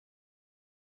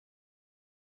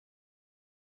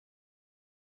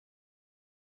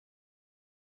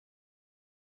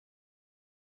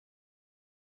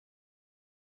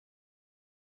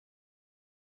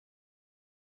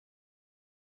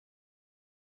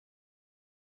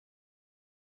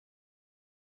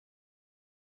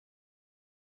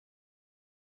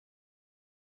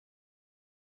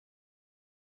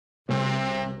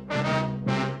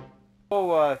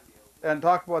go and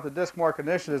talk about the disc mower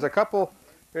conditioner,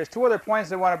 there's two other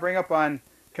points I want to bring up on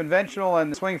conventional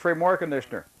and swing frame mower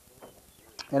conditioner.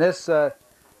 And this one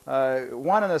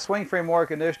on the swing frame mower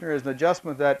conditioner is an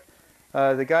adjustment that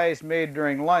the guys made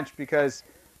during lunch, because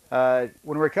when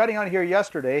we were cutting on here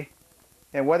yesterday,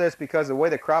 and whether it's because of the way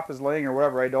the crop is laying or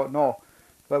whatever, I don't know,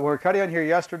 but when we were cutting on here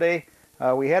yesterday,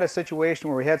 we had a situation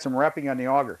where we had some wrapping on the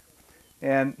auger.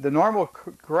 And the normal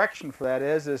correction for that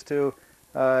is to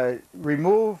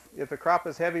remove, if the crop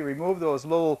is heavy, remove those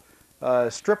little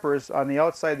strippers on the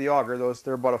outside of the auger.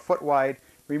 They're about a foot wide.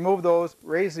 Remove those,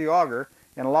 raise the auger,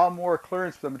 and allow more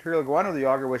clearance for the material to go under the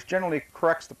auger, which generally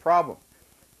corrects the problem.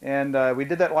 And we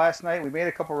did that last night. We made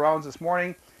a couple rounds this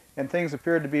morning, and things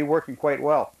appeared to be working quite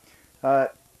well.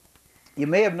 You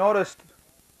may have noticed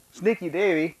Sneaky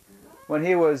Davy, when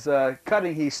he was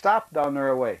cutting, he stopped down there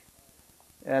away.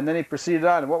 And then he proceeded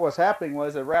on. And what was happening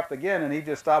was it wrapped again, and he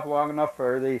just stopped long enough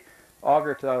for the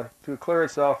auger to clear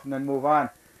itself and then move on.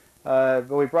 But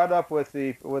we brought it up with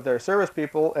our service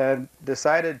people and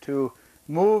decided to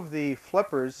move the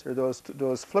flippers, or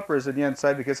those flippers in the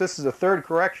inside, because this is a third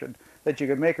correction that you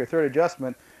can make, or third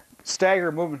adjustment,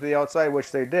 stagger movement to the outside,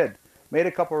 which they did. Made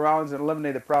a couple rounds and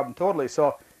eliminated the problem totally.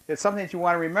 So it's something that you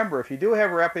want to remember. If you do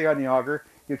have wrapping on the auger,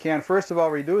 you can first of all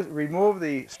remove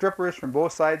the strippers from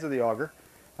both sides of the auger.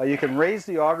 You can raise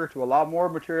the auger to allow more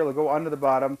material to go under the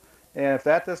bottom, and if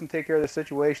that doesn't take care of the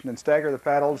situation, then stagger the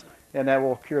paddles, and that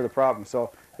will cure the problem.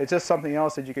 So it's just something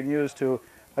else that you can use to,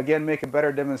 again, make a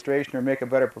better demonstration or make a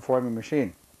better performing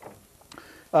machine.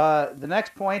 The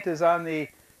next point is on the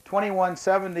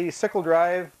 2170 sickle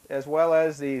drive, as well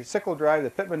as the sickle drive, the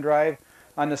Pitman drive,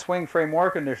 on the swing frame mower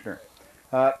conditioner.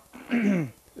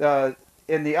 In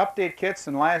the update kits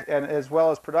and as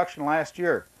well as production last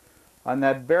year, on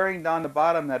that bearing down the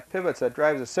bottom, that pivots that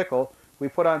drives the sickle, we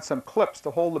put on some clips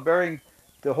to hold the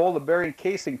bearing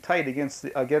casing tight against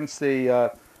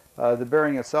the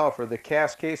bearing itself, or the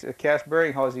cast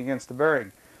bearing housing against the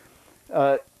bearing.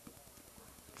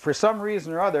 For some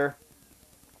reason or other,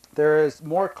 there is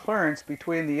more clearance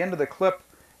between the end of the clip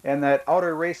and that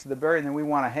outer race of the bearing than we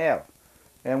want to have.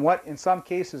 And what in some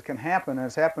cases can happen, and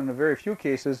it's happened in very few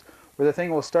cases, where the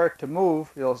thing will start to move,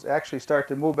 it'll actually start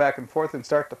to move back and forth and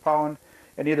start to pound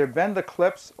and either bend the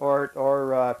clips or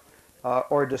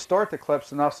distort the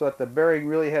clips enough so that the bearing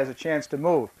really has a chance to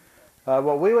move.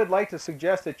 What we would like to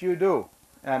suggest that you do,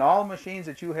 and all machines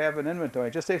that you have in inventory,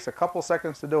 it just takes a couple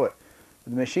seconds to do it.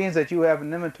 The machines that you have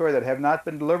in inventory that have not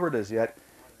been delivered as yet,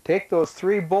 take those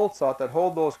 3 bolts out that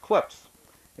hold those clips,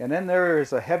 and then there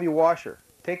is a heavy washer.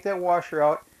 Take that washer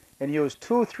out and use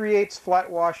 2 3/8 flat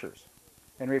washers,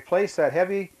 and replace that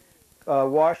heavy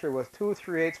washer with 2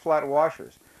 3/8 flat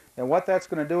washers. And what that's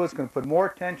going to do is going to put more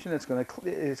tension. It's going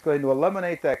to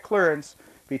eliminate that clearance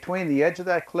between the edge of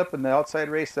that clip and the outside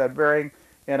race of that bearing,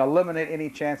 and eliminate any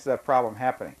chance of that problem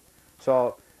happening.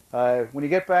 So when you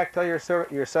get back, tell your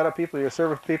setup people, your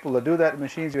service people to do that in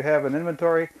machines you have in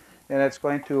inventory, and it's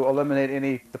going to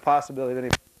eliminate the possibility of any.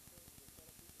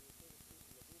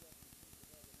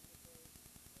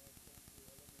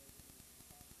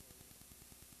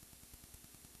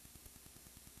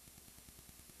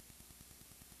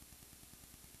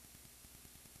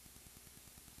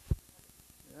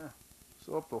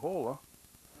 Up the hole,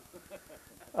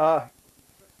 huh?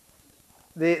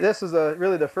 This is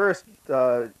really the first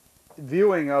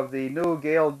viewing of the new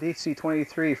Gehl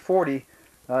DC2340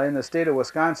 in the state of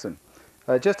Wisconsin.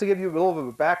 Just to give you a little bit of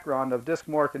a background of disc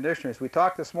mower conditioners, we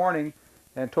talked this morning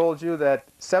and told you that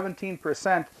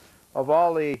 17% of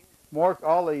all the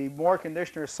mower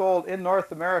conditioners sold in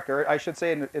North America, or I should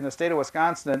say in the state of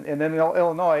Wisconsin and in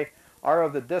Illinois, are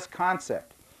of the disc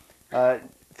concept.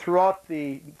 Throughout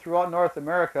North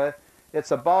America,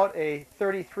 it's about a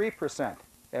 33%,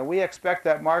 and we expect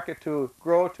that market to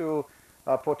grow to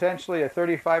potentially a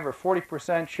 35 or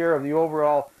 40% share of the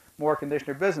overall mower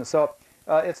conditioner business. So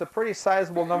it's a pretty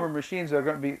sizable number of machines that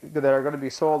are going to be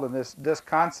sold in this disc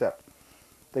concept.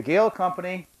 The Gehl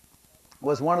company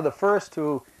was one of the first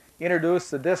to introduce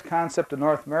the disc concept in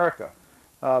North America.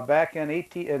 Back in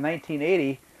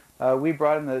 1980, we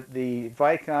brought in the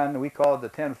Vicon, we call it the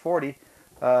 1040.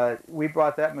 We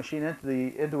brought that machine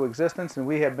into existence, and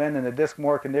we have been in the disc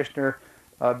mower conditioner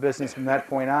business from that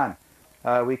point on.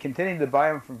 We continued to buy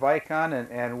them from Vicon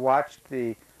and watched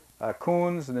the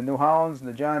Kuhns and the New Hollands and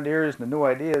the John Deeres and the New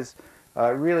Ideas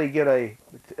really get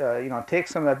take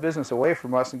some of that business away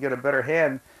from us and get a better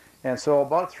hand. And so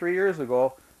about 3 years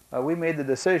ago, we made the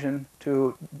decision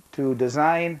to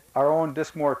design our own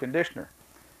disc mower conditioner.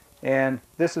 And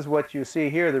this is what you see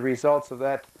here, the results of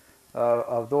that.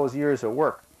 Of those years of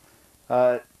work.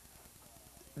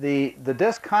 the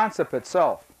disc concept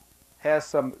itself has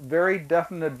some very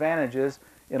definite advantages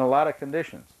in a lot of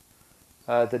conditions.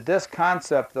 The disc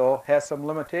concept, though, has some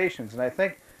limitations, and I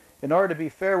think in order to be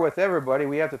fair with everybody,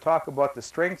 we have to talk about the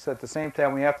strengths at the same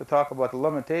time we have to talk about the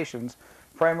limitations,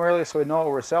 primarily so we know what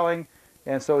we're selling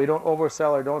and so we don't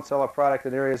oversell or don't sell a product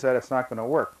in areas that it's not going to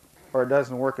work or it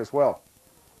doesn't work as well.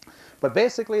 But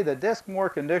basically, the disc mower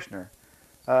conditioner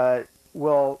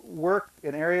will work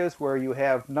in areas where you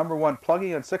have, number one,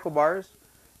 plugging on sickle bars,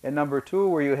 and number two,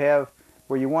 where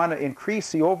you want to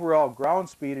increase the overall ground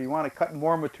speed, or you want to cut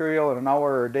more material in an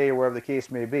hour or a day, or wherever the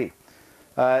case may be.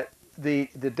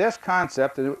 The disc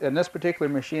concept in this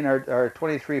particular machine, our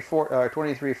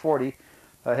 2340,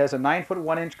 has a 9-foot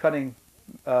 1-inch cutting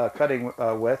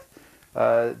width.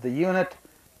 The unit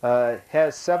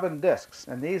has 7 discs,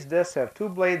 and these discs have 2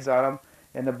 blades on them,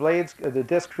 and the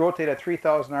discs rotate at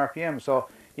 3,000 RPM. So,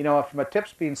 you know, from a tip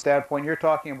speed standpoint, you're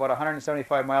talking about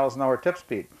 175 miles an hour tip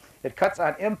speed. It cuts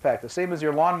on impact, the same as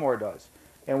your lawnmower does.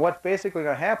 And what's basically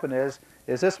going to happen is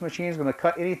this machine is going to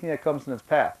cut anything that comes in its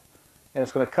path. And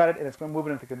it's going to cut it, and it's going to move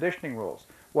it into conditioning rules.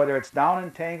 Whether it's down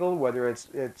entangled, whether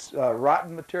it's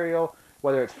rotten material,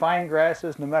 whether it's fine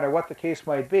grasses, no matter what the case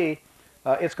might be,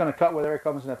 it's going to cut whatever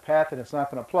comes in the path, and it's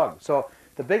not going to plug. So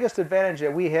the biggest advantage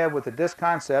that we have with the disc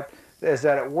concept is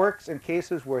that it works in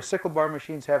cases where sickle bar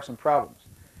machines have some problems.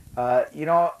 You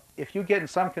know, if you get in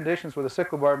some conditions with a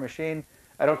sickle bar machine,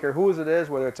 I don't care whose it is,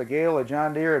 whether it's a Gehl, a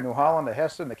John Deere, a New Holland, a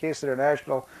Heston, a Case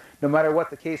International, no matter what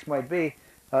the case might be,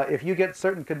 if you get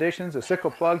certain conditions, the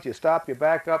sickle plugs, you stop, you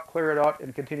back up, clear it out,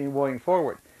 and continue moving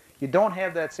forward. You don't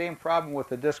have that same problem with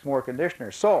the disc mower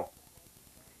conditioner. So,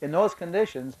 in those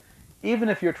conditions, even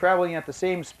if you're traveling at the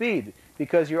same speed,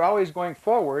 because you're always going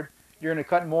forward, you're going to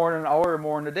cut more in an hour or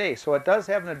more in a day. So it does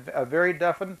have a very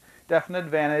definite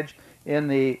advantage in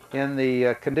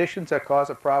the conditions that cause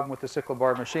a problem with the sickle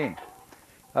bar machine.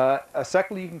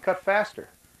 Secondly, you can cut faster.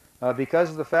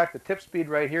 Because of the fact the tip speed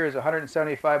right here is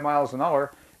 175 miles an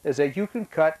hour, is that you can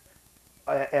cut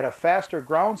at a faster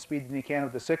ground speed than you can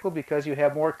with the sickle because you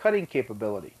have more cutting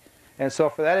capability. And so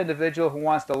for that individual who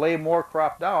wants to lay more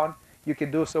crop down, you can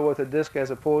do so with a disc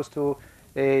as opposed to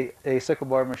a sickle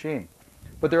bar machine.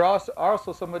 But there are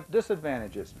also some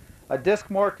disadvantages. A disc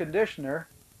mower conditioner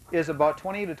is about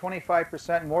 20 to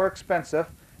 25% more expensive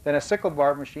than a sickle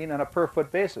bar machine on a per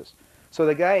foot basis. So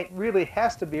the guy really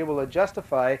has to be able to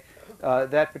justify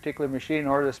that particular machine in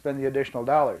order to spend the additional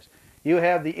dollars. You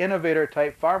have the innovator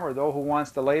type farmer though who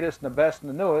wants the latest and the best and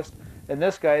the newest, and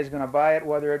this guy is going to buy it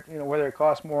whether it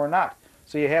costs more or not.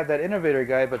 So you have that innovator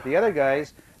guy, but the other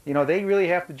guys, you know, they really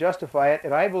have to justify it,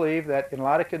 and I believe that in a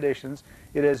lot of conditions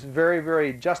it is very,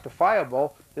 very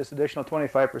justifiable, this additional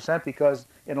 25%, because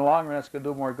in the long run it's going to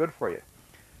do more good for you.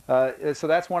 So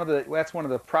that's one of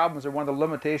the problems, or one of the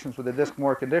limitations with the disc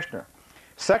mower conditioner.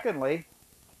 Secondly,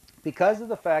 because of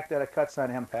the fact that it cuts on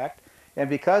impact, and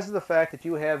because of the fact that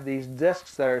you have these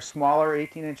discs that are smaller,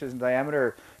 18 inches in diameter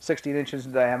or 16 inches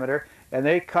in diameter, and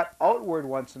they cut outward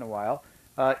once in a while,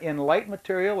 in light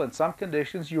material, in some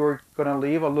conditions, you're going to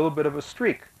leave a little bit of a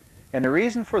streak. And the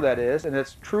reason for that is, and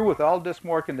it's true with all disc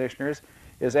mower conditioners,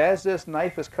 is as this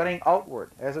knife is cutting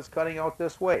outward, as it's cutting out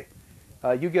this way,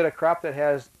 you get a crop that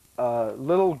has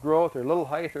little growth or little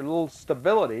height or little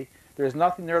stability. There's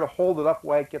nothing there to hold it up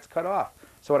while it gets cut off.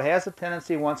 So it has a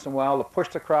tendency once in a while to push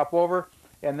the crop over,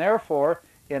 and therefore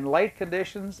in light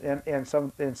conditions and in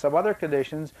some other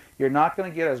conditions, you're not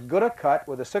going to get as good a cut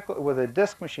with a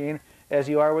disc machine as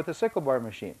you are with a sickle bar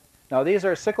machine. Now these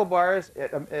are sickle bars,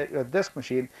 a disc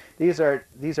machine. These are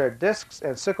discs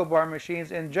and sickle bar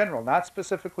machines in general, not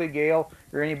specifically Gehl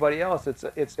or anybody else.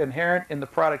 It's inherent in the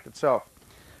product itself.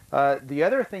 The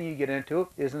other thing you get into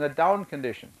is in a down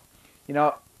condition. You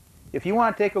know, if you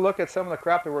want to take a look at some of the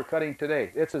crop that we're cutting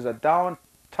today, this is a down,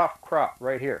 tough crop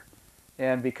right here.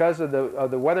 And because of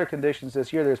the weather conditions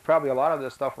this year, there's probably a lot of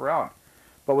this stuff around.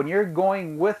 But when you're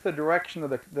going with the direction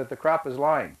that the crop is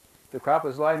lying, the crop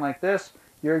is lying like this,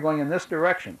 you're going in this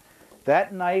direction.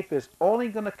 That knife is only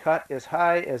going to cut as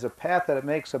high as a path that it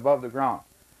makes above the ground.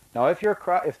 Now if your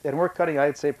crop, and we're cutting,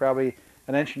 I'd say probably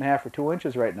 1.5 inches or 2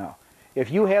 inches right now. If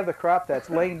you have the crop that's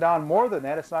laying down more than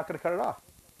that, it's not going to cut it off.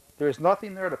 There's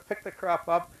nothing there to pick the crop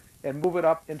up and move it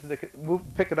up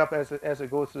pick it up as it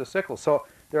goes to the sickle. So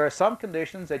there are some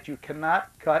conditions that you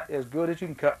cannot cut as good as you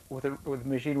can cut with a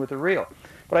machine with a reel.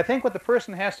 But I think what the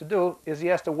person has to do is he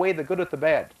has to weigh the good with the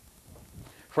bad.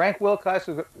 Frank Wilcox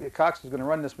is going to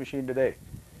run this machine today.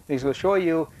 He's going to show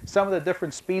you some of the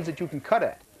different speeds that you can cut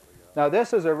at. Now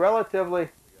this is a relatively,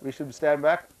 we should stand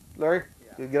back, Larry?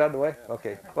 You get out of the way?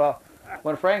 Okay. Well,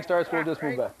 when Frank starts, we'll just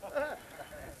move back.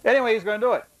 Anyway, he's going to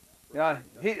do it. Yeah,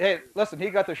 hey, listen, he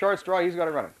got the short straw, he's got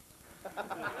to run it.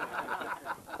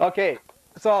 Okay,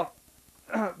 so,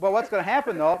 but what's going to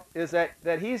happen though is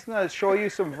that he's going to show you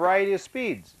some variety of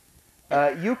speeds.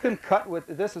 You can cut with,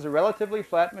 this is a relatively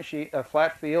flat machine, a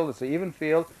flat field, it's an even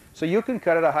field, so you can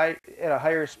cut at a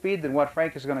higher speed than what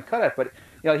Frank is going to cut at. But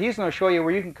he's going to show you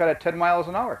where you can cut at 10 miles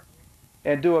an hour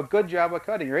and do a good job of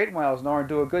cutting, or 8 miles an hour and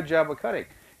do a good job of cutting.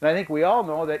 And I think we all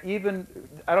know that even,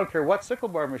 I don't care what sickle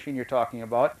bar machine you're talking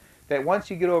about, that once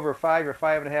you get over 5 or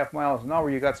 5.5 miles an hour,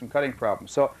 you got some cutting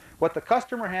problems. So what the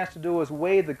customer has to do is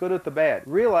weigh the good with the bad,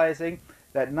 realizing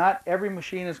that not every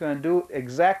machine is going to do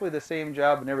exactly the same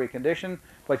job in every condition,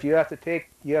 but you have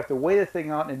to weigh the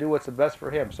thing out and do what's the best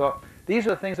for him. So these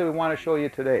are the things that we want to show you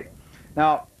today.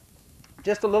 Now,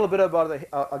 just a little bit about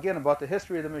again about the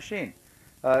history of the machine.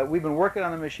 We've been working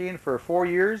on the machine for 4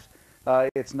 years.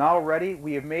 It's now ready.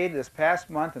 We have made this past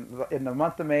month, in the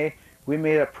month of May, we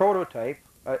made a prototype,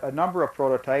 a number of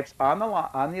prototypes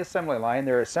on the assembly line.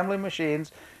 They're assembly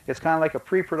machines. It's kind of like a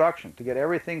pre-production to get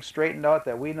everything straightened out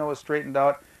that we know is straightened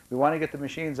out. We want to get the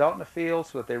machines out in the field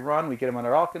so that they run. We get them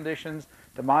under all conditions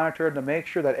to monitor and to make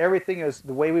sure that everything is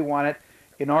the way we want it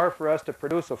in order for us to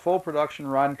produce a full production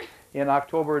run in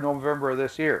October and November of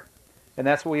this year. And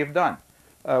that's what we have done.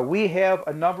 We have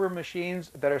a number of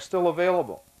machines that are still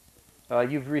available.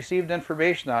 You've received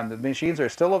information on the machines are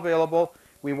still available.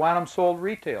 We want them sold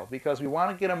retail because we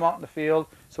want to get them out in the field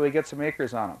so we get some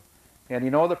acres on them. And you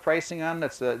know the pricing on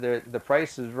that's the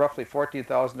price is roughly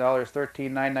 $14,000,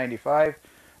 $13,995.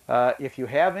 If you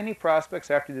have any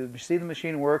prospects after you see the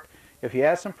machine work, if you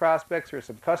have some prospects or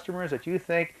some customers that you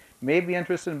think may be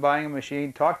interested in buying a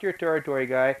machine, talk to your territory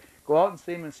guy, go out and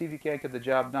see him and see if you can't get the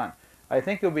job done. I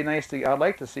think it would be nice to, I'd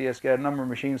like to see us get a number of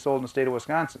machines sold in the state of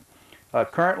Wisconsin.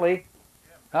 Currently,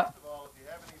 first of all, if you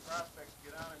have any prospects,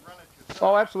 get on and run it yourself.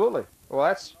 Oh, absolutely. Well,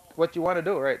 that's what you want to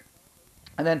do, right?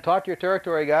 And then talk to your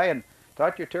territory guy and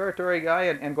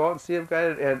go out and see him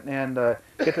and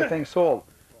get the thing sold.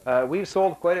 We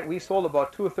sold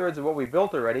about 2/3 of what we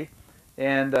built already,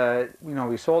 and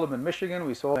we sold them in Michigan.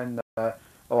 We sold in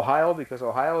Ohio because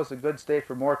Ohio is a good state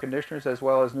for Mower conditioners, as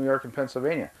well as New York and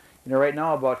Pennsylvania. Right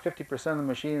now about 50% of the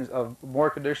machines of Mower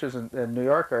conditioners in New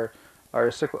York are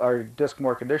disc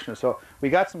Mower conditioners. So we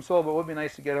got some sold, but it would be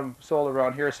nice to get them sold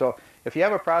around here. So if you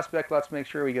have a prospect, let's make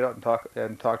sure we get out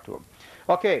and talk to them.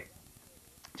 Okay,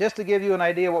 just to give you an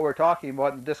idea what we're talking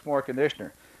about in the disc Mower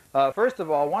conditioner. First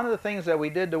of all, one of the things that we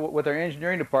did with our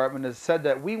engineering department is said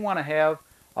that we want to have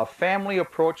a family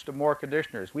approach to Mower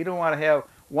conditioners. We don't want to have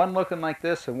one looking like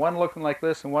this and one looking like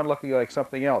this and one looking like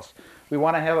something else. We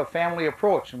want to have a family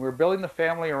approach, and we're building the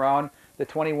family around the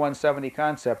 2170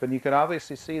 concept. And you can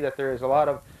obviously see that there is a lot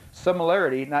of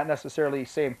similarity, not necessarily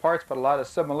same parts, but a lot of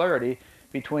similarity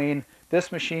between this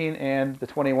machine and the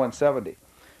 2170.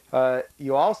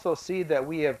 You also see that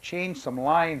we have changed some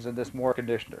lines in this Mower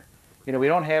conditioner. We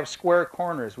don't have square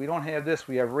corners. We don't have this.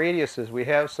 We have radiuses. We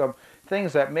have some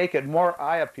things that make it more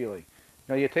eye appealing.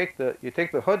 You take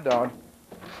the hood down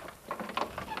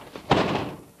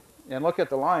and look at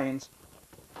the lines.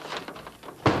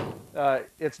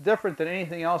 It's different than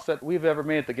anything else that we've ever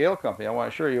made at the Gehl company. I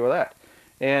want to assure you of that.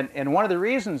 And one of the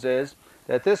reasons is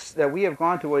that we have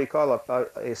gone to what we call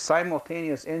a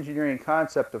simultaneous engineering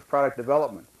concept of product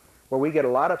development, where we get a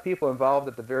lot of people involved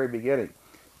at the very beginning.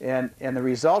 And the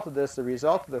result of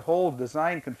the whole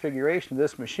design configuration of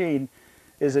this machine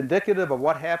is indicative of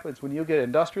what happens when you get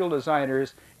industrial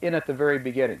designers in at the very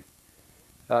beginning.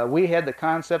 We had the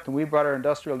concept and we brought our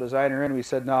industrial designer in. We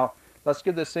said, now let's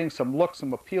give this thing some look,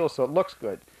 some appeal so it looks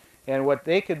good. And what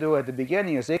they could do at the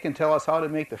beginning is they can tell us how to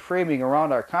make the framing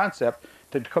around our concept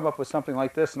to come up with something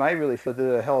like this. And I really feel they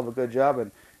did a hell of a good job,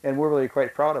 and we're really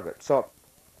quite proud of it. So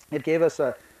it gave us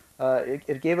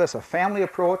a family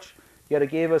approach, yet it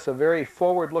gave us a very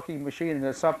forward-looking machine, and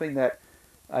it's something that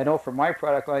I know from my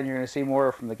product line you're going to see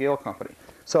more from the Gehl company.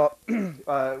 So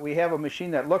we have a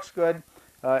machine that looks good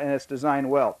and it's designed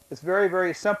well. It's very,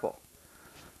 very simple.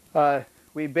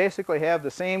 We basically have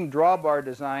the same drawbar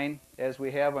design as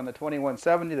we have on the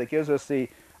 2170 that gives us the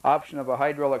option of a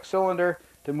hydraulic cylinder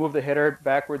to move the header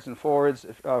backwards and forwards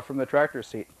from the tractor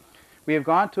seat. We have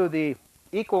gone to the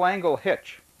equal angle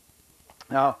hitch.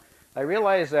 Now, I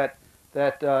realize that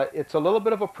it's a little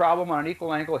bit of a problem on an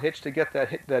equal angle hitch to get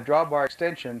that drawbar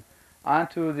extension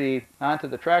onto the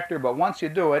tractor, but once you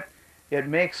do it, it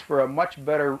makes for a much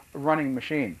better running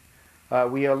machine.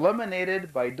 We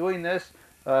eliminated, by doing this,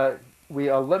 we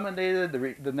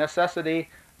eliminated the necessity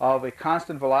of a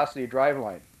constant velocity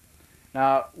driveline.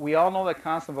 Now, we all know that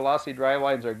constant velocity drive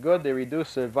lines are good. They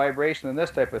reduce the vibration and this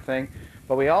type of thing.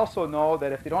 But we also know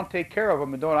that if you don't take care of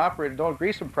them and don't operate and don't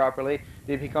grease them properly,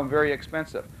 they become very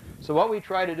expensive. So what we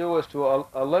try to do is to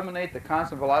eliminate the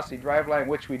constant velocity drive line,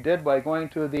 which we did by going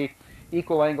to the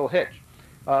equal angle hitch.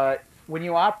 When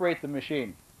you operate the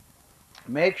machine,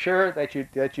 make sure that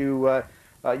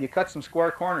you cut some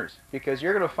square corners, because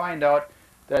you're going to find out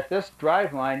that this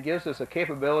drive line gives us a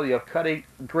capability of cutting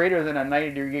greater than a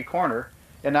 90-degree corner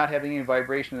and not having any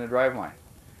vibration in the drive line.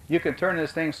 You can turn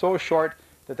this thing so short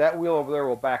that that wheel over there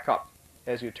will back up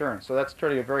as you turn. So that's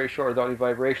turning it very short without any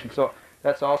vibration. So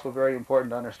that's also very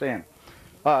important to understand.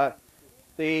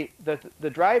 The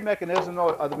drive mechanism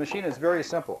of the machine is very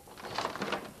simple.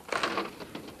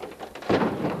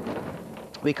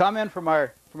 We come in from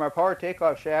our power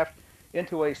takeoff shaft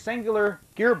into a singular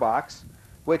gearbox,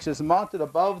 which is mounted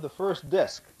above the first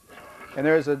disc. And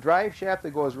there is a drive shaft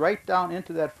that goes right down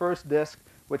into that first disc,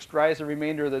 which drives the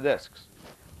remainder of the discs.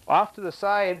 Off to the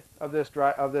side of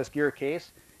this gear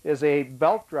case is a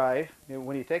belt drive.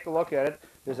 When you take a look at it,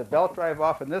 there's a belt drive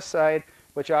off on this side,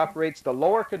 which operates the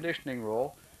lower conditioning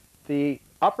roll. The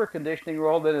upper conditioning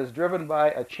roll then is driven by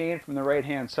a chain from the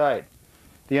right-hand side.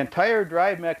 The entire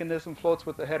drive mechanism floats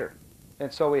with the header.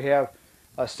 And so we have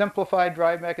a simplified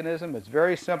drive mechanism. It's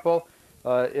very simple.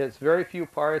 It's very few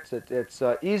parts. It's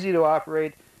easy to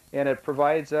operate, and it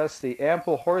provides us the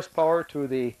ample horsepower to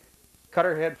the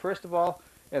cutter head, first of all,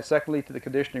 and secondly to the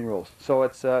conditioning rolls. So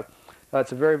it's a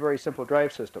very, very simple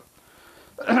drive system.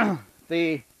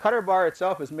 The cutter bar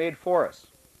itself is made for us.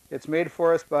 It's made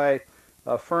for us by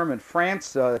a firm in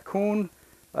France, Kuhn,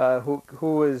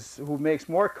 who makes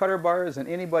more cutter bars than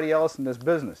anybody else in this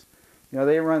business. You know,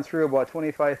 they run through about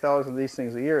 25,000 of these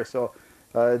things a year, so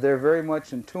they're very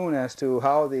much in tune as to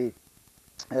how the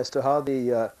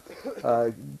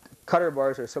cutter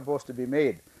bars are supposed to be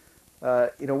made.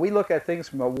 You know, we look at things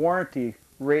from a warranty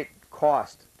rate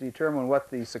cost to determine what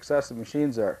the success of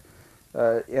machines are.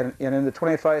 And in the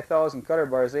 25,000 cutter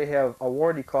bars, they have a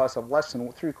warranty cost of less than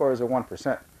 3/4 of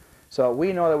 1%. So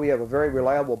we know that we have a very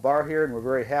reliable bar here, and we're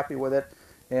very happy with it,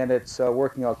 and it's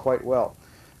working out quite well.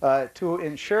 To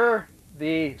ensure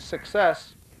the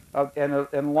success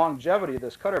and longevity of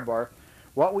this cutter bar,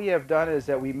 what we have done is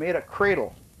that we made a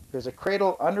cradle. There's a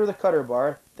cradle under the cutter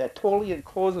bar that totally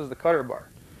encloses the cutter bar.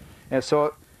 And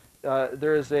so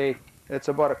it's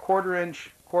about a quarter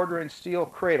inch steel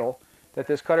cradle that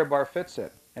this cutter bar fits in.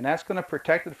 And that's going to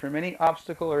protect it from any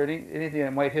obstacle or anything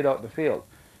that might hit out in the field.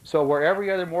 So where every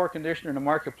other mower conditioner in the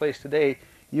marketplace today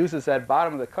uses that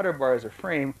bottom of the cutter bar as a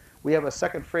frame, we have a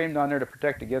second frame down there to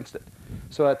protect against it.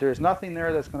 So that there's nothing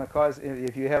there that's going to cause,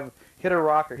 if you have hit a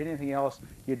rock or hit anything else,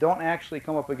 you don't actually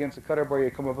come up against the cutter bar,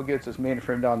 you come up against this main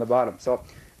frame down the bottom. So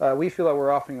we feel that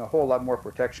we're offering a whole lot more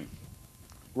protection.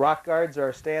 Rock guards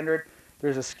are standard.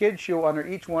 There's a skid shoe under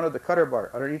each one of the cutter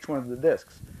bar, under each one of the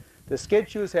discs. The skid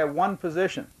shoes have one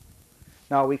position.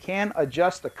 Now we can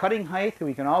adjust the cutting height, and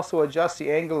we can also adjust the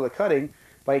angle of the cutting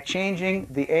by changing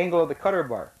the angle of the cutter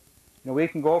bar. You know, we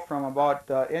can go from about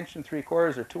 1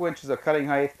 3/4 or 2 inches of cutting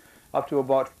height up to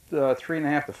about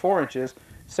 3.5 to 4 inches,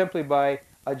 simply by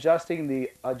adjusting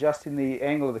the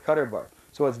angle of the cutter bar.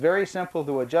 So it's very simple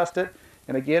to adjust it.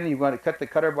 And again, you want to cut the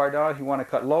cutter bar down if you want to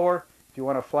cut lower. If you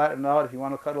want to flatten out, if you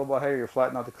want to cut a little bit higher, you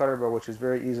flatten out the cutter bar, which is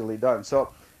very easily done. So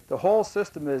the whole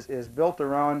system is built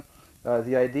around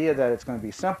the idea that it's going to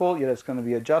be simple, yet it's going to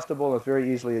be adjustable, and it's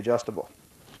very easily adjustable.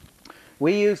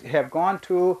 We have gone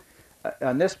to,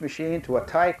 on this machine, to a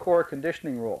tie core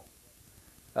conditioning roll.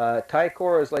 Tie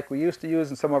core is like we used to use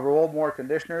in some of our old mower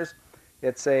conditioners.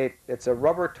 It's a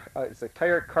rubber, it's a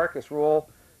tire carcass roll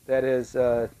that is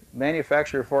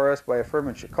manufactured for us by a firm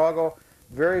in Chicago.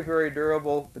 Very, very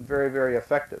durable and very, very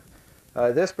effective.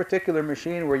 This particular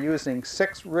machine, we're using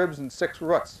 6 ribs and 6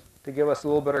 roots to give us a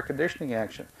little better conditioning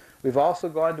action. We've also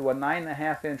gone to a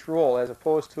 9.5 inch roll as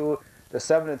opposed to the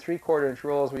 7 3/4 inch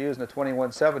rolls we use in the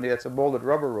 2170. That's a molded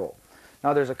rubber roll.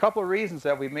 Now there's a couple of reasons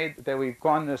that we've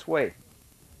gone this way.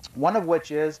 One of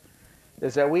which is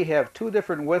that we have 2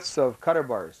 different widths of cutter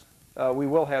bars. We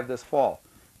will have this fall.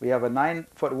 We have a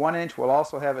 9-foot 1 inch. We'll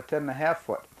also have a 10.5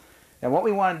 foot. And what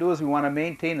we want to do is we want to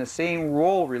maintain the same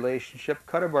roll relationship,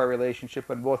 cutter bar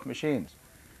relationship on both machines.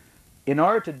 In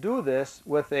order to do this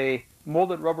with a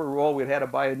molded rubber roll, we'd had to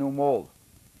buy a new mold.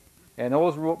 And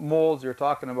those molds, you're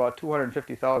talking about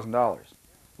 $250,000,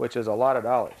 which is a lot of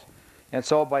dollars. And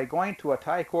so by going to a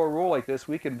tie core roll like this,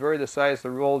 we can vary the size of the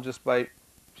roll just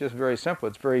very simple.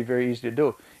 It's very, very easy to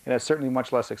do. And it's certainly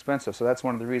much less expensive. So that's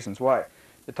one of the reasons why.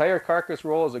 The tire carcass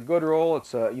roll is a good roll.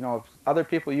 It's you know, if other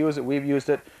people use it, we've used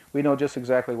it. We know just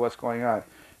exactly what's going on.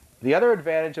 The other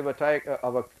advantage of a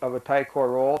tie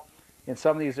core roll in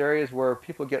some of these areas where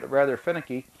people get rather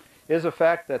finicky is the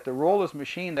fact that the roll is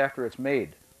machined after it's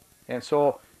made. And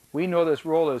so we know this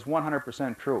roll is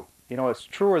 100% true. You know, it's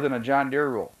truer than a John Deere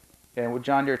roll. And what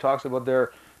John Deere talks about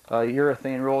their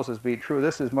urethane rolls as being true,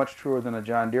 this is much truer than a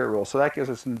John Deere roll. So that gives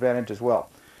us an advantage as well.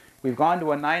 We've gone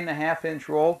to a 9.5-inch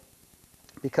roll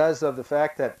because of the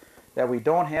fact that we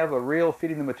don't have a reel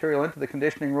feeding the material into the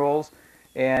conditioning rolls,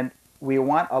 and we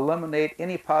want to eliminate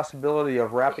any possibility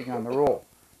of wrapping on the roll.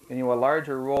 And you know, a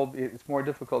larger roll, it's more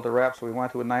difficult to wrap, so we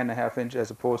went to a 9.5-inch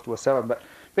as opposed to a 7. But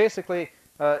basically,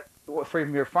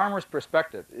 from your farmer's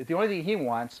perspective, the only thing he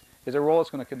wants is a roll that's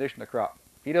going to condition the crop.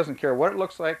 He doesn't care what it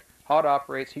looks like, how it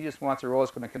operates. He just wants a roll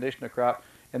that's going to condition the crop,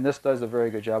 and this does a very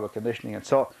good job of conditioning it.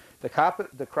 So the crop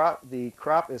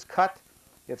is cut.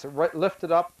 It's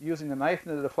lifted up using the knife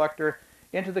and the deflector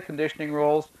into the conditioning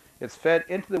rolls. It's fed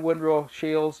into the windrow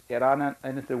shields and on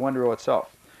into the windrow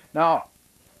itself. Now,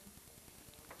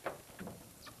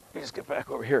 let me just get back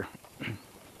over here.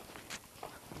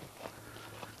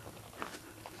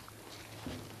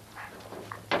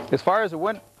 As far as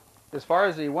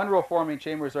the windrow forming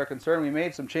chambers are concerned, we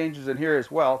made some changes in here as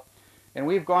well, and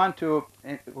we've gone to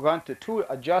 2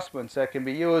 adjustments that can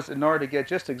be used in order to get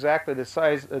just exactly the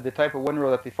size, the type of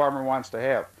windrow that the farmer wants to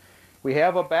have. We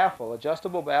have a baffle,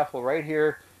 adjustable baffle right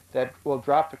here that will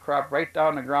drop the crop right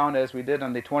down the ground as we did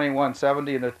on the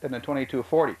 2170 and the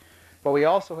 2240. But we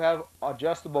also have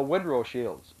adjustable windrow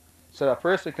shields, so that a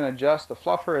person can adjust the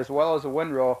fluffer as well as the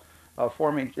windrow,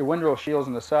 forming windrow shields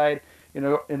on the side,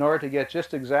 in order to get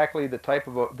just exactly the type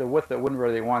of the width that windrow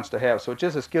that he wants to have. So it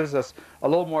just gives us a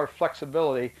little more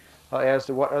flexibility as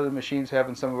to what other machines have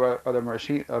and some of our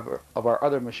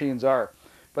other machines are.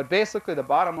 But basically, the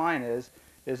bottom line is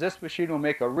this machine will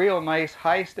make a real nice,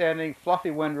 high-standing,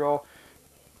 fluffy windrow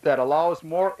that allows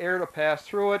more air to pass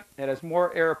through it, and as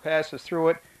more air passes through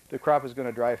it, the crop is going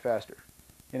to dry faster.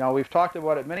 You know, we've talked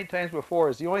about it many times before,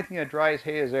 is the only thing that dries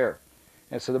hay is air.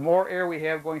 And so the more air we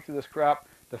have going through this crop,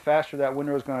 the faster that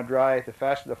windrow is going to dry, the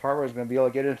faster the farmer is going to be able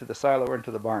to get into the silo or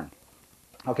into the barn.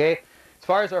 Okay, as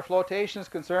far as our flotation is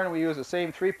concerned, we use the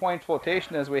same 3-point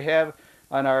flotation as we have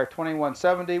on our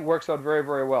 2170. Works out very,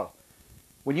 very well.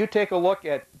 When you take a look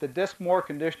at the disc mower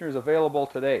conditioners available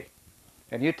today,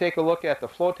 and you take a look at the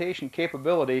flotation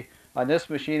capability on this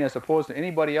machine as opposed to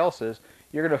anybody else's,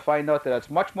 you're going to find out that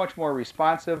it's much, much more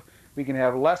responsive. We can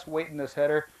have less weight in this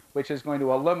header, which is going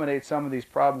to eliminate some of these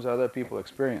problems that other people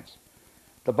experience.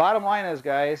 The bottom line is,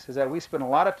 guys, is that we spent a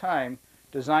lot of time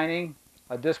designing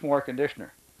a disc mower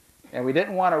conditioner. And we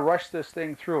didn't want to rush this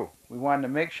thing through. We wanted to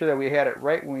make sure that we had it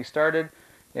right when we started.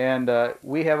 And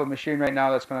we have a machine right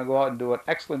now that's going to go out and do an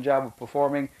excellent job of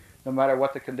performing no matter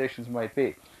what the conditions might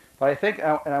be. But I think,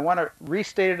 and I want to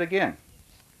restate it again,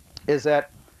 is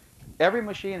that every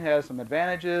machine has some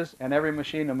advantages, and every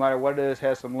machine, no matter what it is,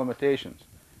 has some limitations.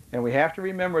 And we have to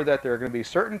remember that there are going to be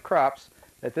certain crops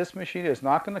that this machine is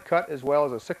not going to cut as well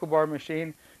as a sickle bar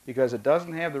machine because it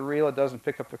doesn't have the reel, it doesn't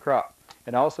pick up the crop.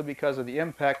 And also because of the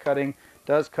impact cutting,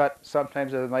 does cut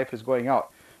sometimes as the knife is going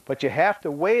out. But you have to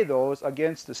weigh those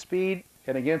against the speed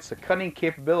and against the cutting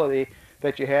capability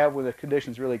that you have when the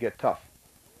conditions really get tough.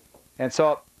 And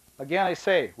so, again, I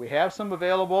say, we have some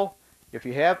available. If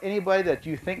you have anybody that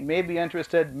you think may be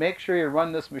interested, make sure you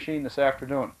run this machine this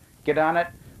afternoon. Get on it.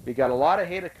 We got a lot of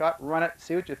hay to cut. Run it.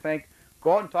 See what you think.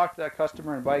 Go out and talk to that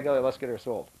customer, and by golly, let's get her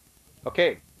sold.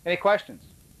 Okay. Any questions?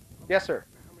 Yes, sir.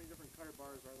 How many different cutter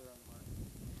bars are there on the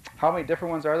market? How many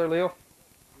different ones are there, Leo?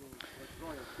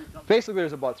 Basically,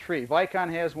 there's about 3.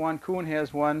 Vicon has one. Kuhn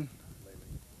has one.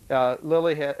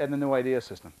 Lilly has, and the New Idea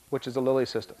system, which is a Lilly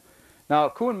system. Now,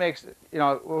 Kuhn makes, you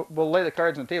know, we'll lay the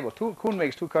cards on the table. Kuhn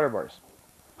makes 2 cutter bars.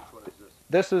 Which one is this?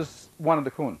 This is one of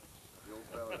the Kuhn. The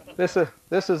old style?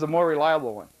 This is the more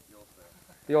reliable one. The old style.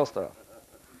 The old style.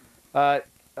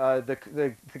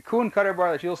 The Kuhn cutter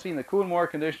bar that you'll see in the Kuhn mower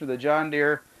conditioner, the John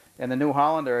Deere, and the New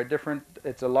Holland are a different.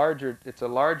 It's a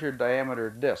larger diameter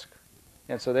disc,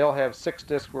 and so they'll have 6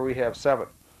 discs where we have 7.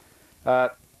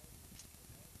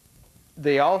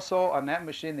 They also, on that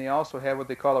machine, they also have what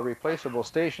they call a replaceable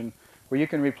station, where you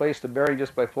can replace the bearing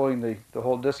just by pulling the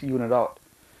whole disc unit out.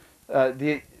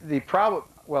 The problem,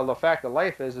 well, the fact of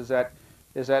life is that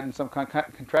in some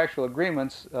contractual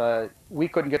agreements, we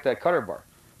couldn't get that cutter bar.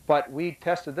 But we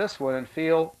tested this one and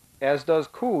feel, as does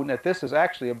Kuhn, that this is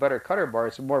actually a better cutter bar.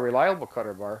 It's a more reliable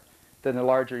cutter bar than the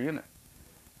larger unit.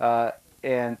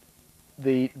 And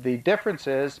the difference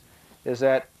is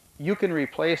that you can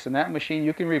replace, in that machine,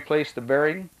 you can replace the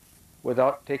bearing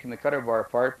without taking the cutter bar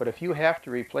apart. But if you have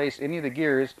to replace any of the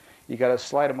gears, you got to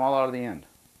slide them all out of the end.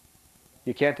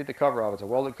 You can't take the cover off. It's a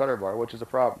welded cutter bar, which is a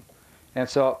problem. And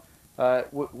so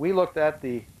we looked at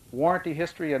the warranty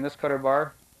history on this cutter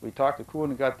bar. We talked to Kuhn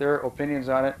and got their opinions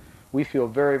on it. We feel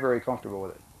very, very comfortable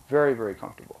with it. Very, very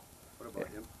comfortable. What about,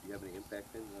 do you have any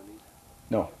impact pins on these?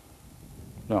 No.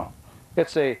 No.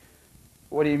 It's a,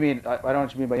 what do you mean? I don't know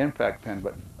what you mean by impact pin,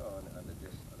 but. Oh, on the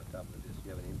disc, on the top of the disc. Do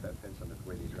you have any impact pins on the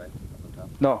way these ride up on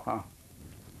top?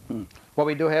 No. What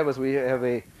we do have is we have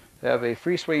a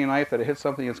free swinging knife that it hits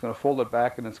something, it's going to fold it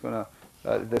back, and it's going to,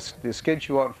 the skid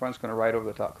shoe out in front is going to ride over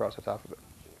the top, across the top of it.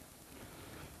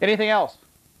 Anything else?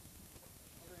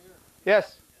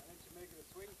 Yes? Why don't you make it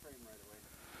a swing frame right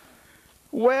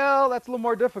away? Well, that's a little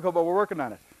more difficult, but we're working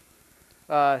on it.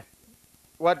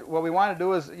 What we want to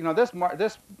do is, you know,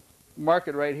 this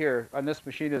market right here on this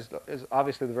machine is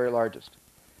obviously the very largest.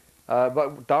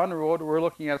 But down the road, we're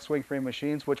looking at swing frame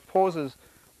machines, which poses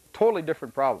totally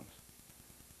different problems.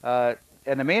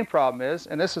 And the main problem is,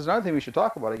 and this is another thing we should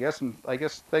talk about, I guess, and I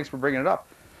guess thanks for bringing it up,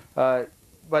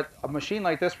 but a machine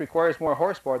like this requires more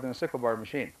horsepower than a sickle bar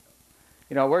machine.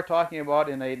 You know, we're talking about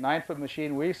in a 9-foot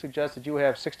machine, we suggest that you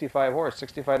have 65 horse,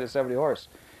 65 to 70 horse.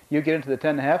 You get into the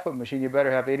 10.5-foot machine, you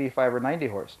better have 85 or 90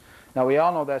 horse. Now, we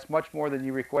all know that's much more than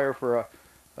you require for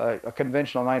a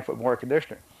conventional 9-foot mower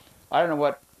conditioner. I don't know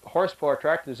what horsepower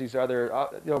tractors these are. They're,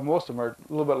 you know, most of them are a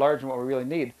little bit larger than what we really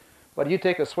need. But you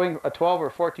take a 12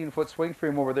 or 14-foot swing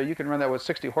frame over there, you can run that with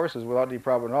 60 horses without any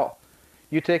problem at all.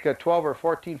 You take a 12 or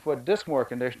 14-foot disc mower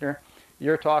conditioner,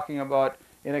 you're talking about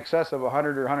in excess of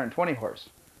 100 or 120 horse.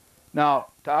 Now,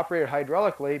 to operate it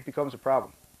hydraulically becomes a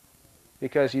problem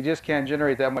because you just can't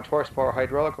generate that much horsepower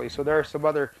hydraulically. So there are some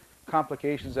other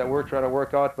complications that we're trying to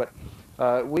work out, but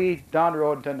we down the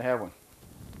road intend to have one.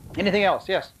 Anything else?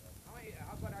 Yes?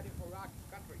 How good are they for rock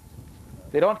country?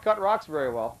 They don't cut rocks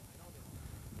very well,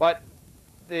 but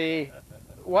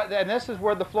and this is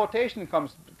where the flotation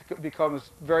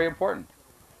becomes very important,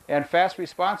 and fast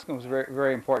response becomes very,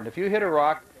 very important. If you hit a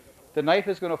rock, the knife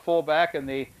is going to fold back, and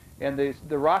the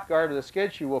rock guard of the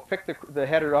skid shoe will pick the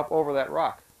header up over that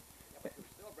rock. Yeah, but you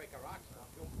still break a rock, so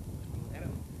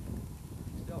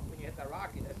still, when you hit the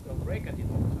rock, you still break it, you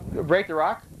know. Break the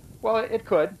rock? Well, it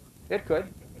could. It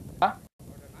could. Huh?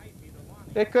 Or the knife, either one.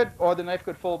 It could, or the knife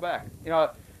could fold back. You know,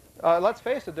 let's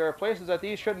face it, there are places that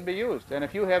these shouldn't be used. And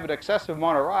if you have an excessive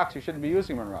amount of rocks, you shouldn't be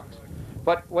using them on rocks.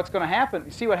 But what's going to happen,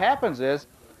 you see what happens is,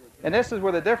 and this is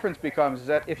where the difference becomes, is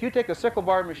that if you take a sickle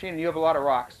bar machine and you have a lot of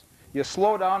rocks, you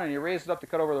slow down and you raise it up to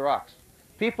cut over the rocks.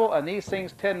 People on these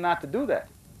things tend not to do that,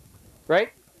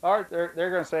 right? Or they're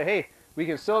going to say, hey, we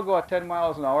can still go at 10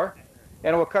 miles an hour,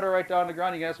 and we'll cut it right down to the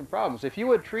ground, you get some problems. If you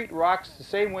would treat rocks the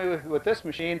same way with this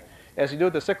machine as you do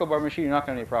with the sickle bar machine, you're not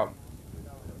going to have any problem.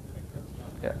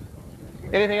 Yeah.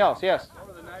 Anything else? Yes? How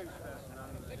are the knives fastened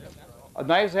on?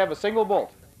 Knives have a single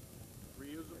bolt.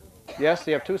 Reusable? Yes,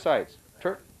 they have two sides.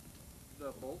 The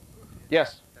bolt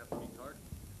Yes. have to be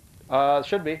torqued?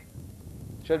 Should be.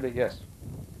 Should be, yes.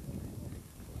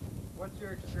 What's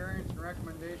your experience and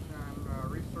recommendation on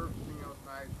resurfacing those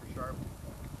knives for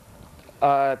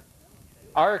sharp?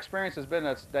 Our experience has been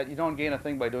that you don't gain a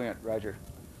thing by doing it, Roger.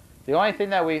 The only thing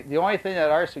that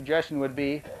our suggestion would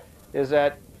be is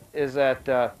that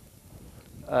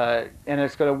and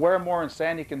it's going to wear more in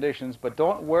sandy conditions, but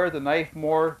don't wear the knife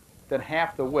more than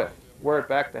half the width. Wear it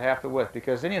back to half the width,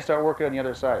 because then you start working on the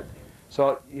other side.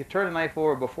 So you turn the knife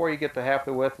over before you get to half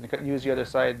the width, and use the other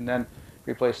side, and then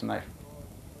replace the knife.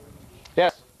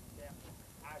 Yes? Yeah.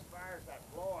 As far as that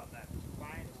flow and that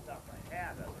fine stuff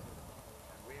ahead of it,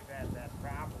 we've had that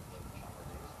problem with some of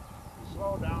these. You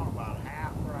slow down about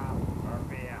half per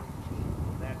RPM,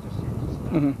 that just seems to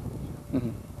stop. Mm-hmm.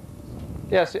 Mm-hmm.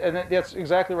 Yes, and that's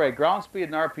exactly right. Ground speed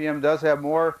and RPM does have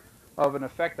more of an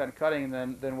effect on cutting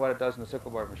than what it does in the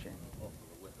sickle bar machine.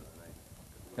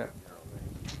 Yeah.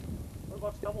 What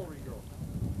about stubble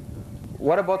regrowth?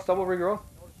 What about stubble regrowth?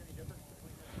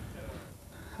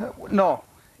 No,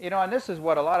 you know, and this is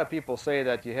what a lot of people say,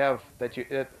 that you have that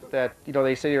you know,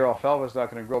 they say your alfalfa is not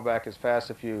going to grow back as fast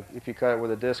if you cut it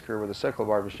with a disc or with a sickle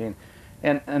bar machine,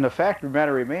 and the fact of the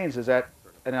matter remains is that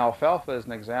an alfalfa, as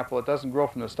an example, it doesn't grow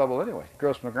from the stubble anyway; it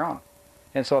grows from the ground.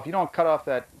 And so if you don't cut off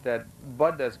that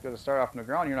bud that's going to start off from the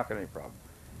ground, you're not going to have any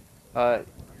problem.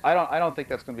 I don't think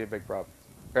that's going to be a big problem.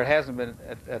 Or it hasn't been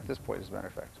at this point, as a matter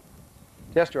of fact.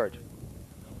 Yes, George?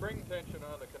 Spring tension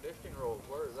on the conditioning rolls,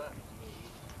 where is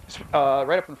that?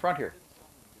 Right up in front here.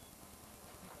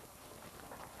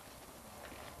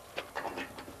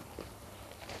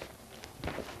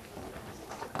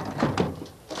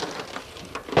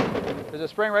 There's a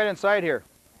spring right inside here,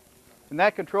 and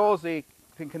that controls the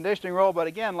conditioning roll. But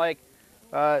again, like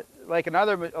in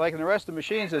the rest of the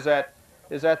machines, is that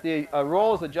is that the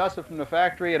roll is adjusted from the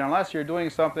factory, and unless you're doing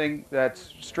something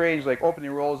that's strange, like opening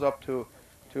rolls up to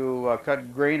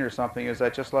cut grain or something, is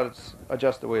that just let it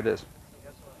adjust the way it is.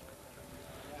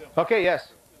 Okay, yes?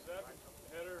 Is that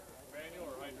header manual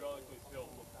or hydraulically filled?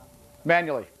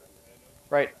 Manually.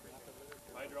 Right.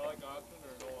 Hydraulic option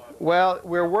or no option? Well,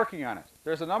 we're working on it.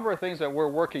 There's a number of things that we're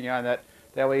working on that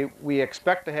we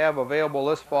expect to have available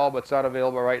this fall, but it's not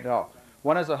available right now.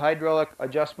 One is a hydraulic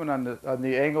adjustment on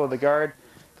the angle of the guard.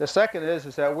 The second is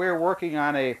that we're working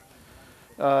on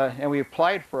and we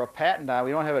applied for a patent on,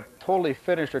 we don't have it totally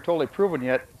finished or totally proven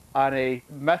yet, on a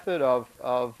method of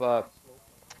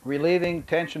relieving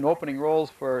tension opening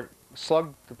rolls for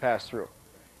slug to pass through.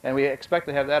 And we expect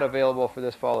to have that available for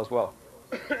this fall as well.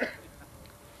 That's good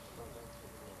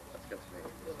to me.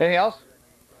 Anything else?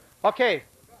 Okay.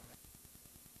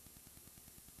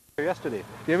 Yesterday.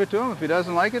 Give it to him. If he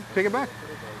doesn't like it, take it back.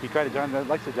 He tried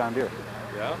likes the John Deere.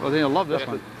 Yeah. Well, then he'll love this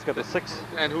one. It's got the 6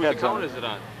 And whose heads on account it. is it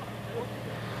on?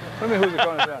 What do you mean, who's it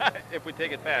going to be? If we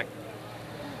take it back.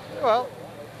 Well,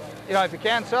 you know, if you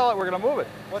can't sell it, we're going to move it.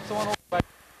 What's the one over by?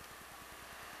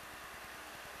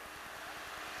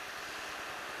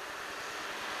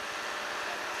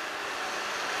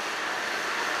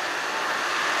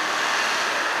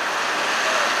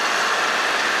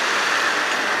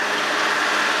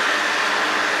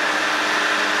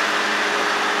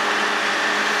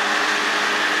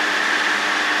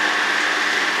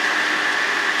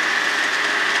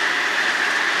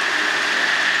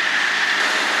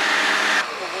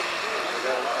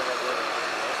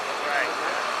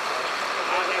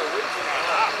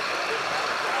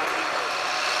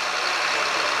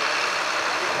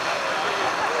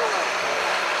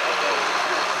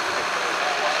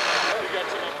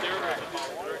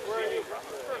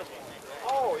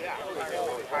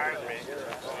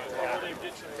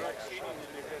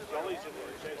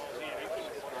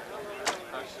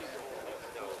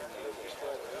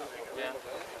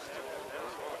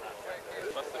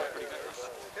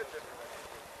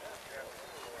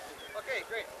 Okay,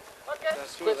 great.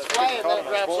 Quit flying, then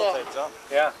it wraps up.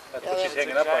 Yeah, that's what she's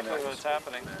hanging up on there. what's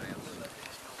happening.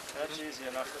 That's easy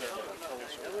enough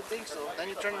to I would think so. Then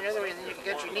you turn the other way and then you can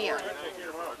get your knee on it.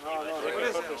 No, they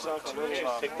can put themselves a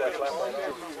little take that flap line.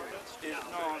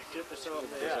 No, get yourself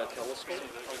there. Is that telescope?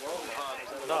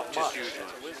 Not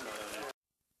much.